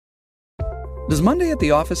Does Monday at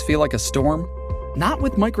the office feel like a storm? Not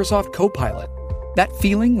with Microsoft Copilot. That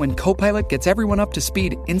feeling when Copilot gets everyone up to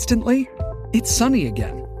speed instantly? It's sunny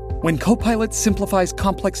again. When Copilot simplifies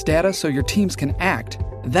complex data so your teams can act,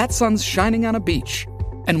 that sun's shining on a beach.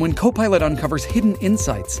 And when Copilot uncovers hidden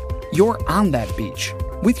insights, you're on that beach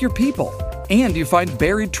with your people, and you find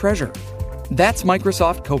buried treasure. That's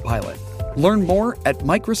Microsoft Copilot. Learn more at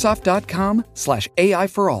Microsoft.com/AI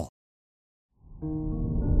for all.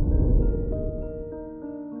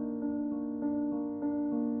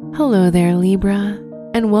 Hello there, Libra,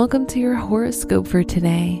 and welcome to your horoscope for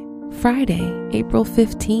today, Friday, April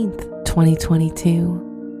 15th,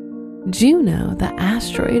 2022. Juno, the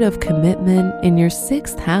asteroid of commitment in your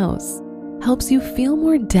 6th house, helps you feel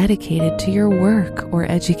more dedicated to your work or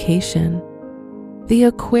education. The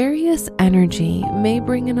Aquarius energy may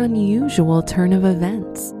bring an unusual turn of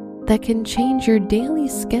events that can change your daily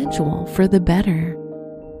schedule for the better.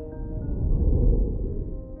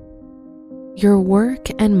 Your work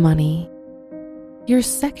and money. Your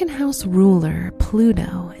 2nd house ruler,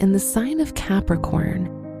 Pluto, in the sign of Capricorn,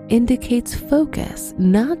 indicates focus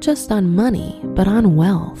not just on money, but on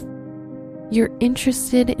wealth. You're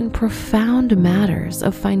interested in profound matters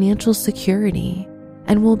of financial security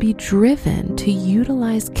and will be driven to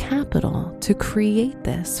utilize capital to create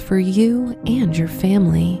this for you and your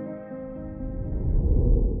family.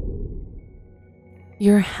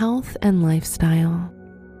 Your health and lifestyle.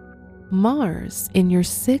 Mars in your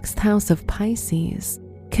 6th house of Pisces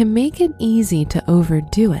can make it easy to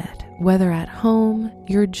overdo it, whether at home,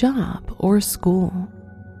 your job, or school.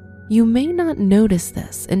 You may not notice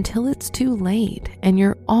this until it's too late and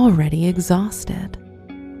you're already exhausted.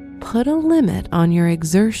 Put a limit on your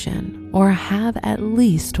exertion or have at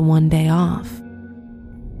least one day off.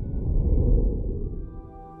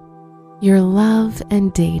 Your love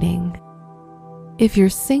and dating. If you're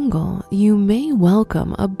single, you may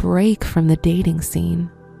welcome a break from the dating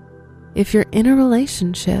scene. If you're in a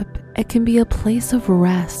relationship, it can be a place of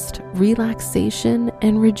rest, relaxation,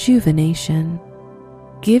 and rejuvenation.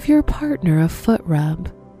 Give your partner a foot rub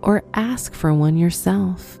or ask for one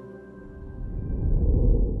yourself.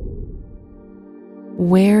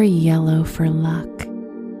 Wear yellow for luck.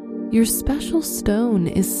 Your special stone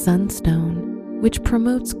is sunstone, which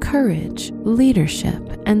promotes courage,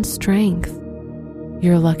 leadership, and strength.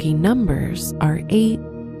 Your lucky numbers are 8,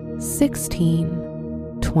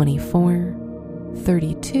 16, 24,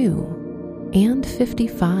 32, and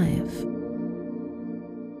 55.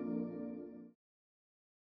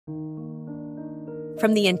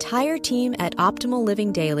 From the entire team at Optimal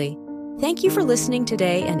Living Daily, thank you for listening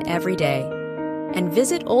today and every day. And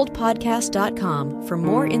visit oldpodcast.com for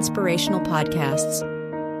more inspirational podcasts.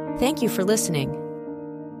 Thank you for listening.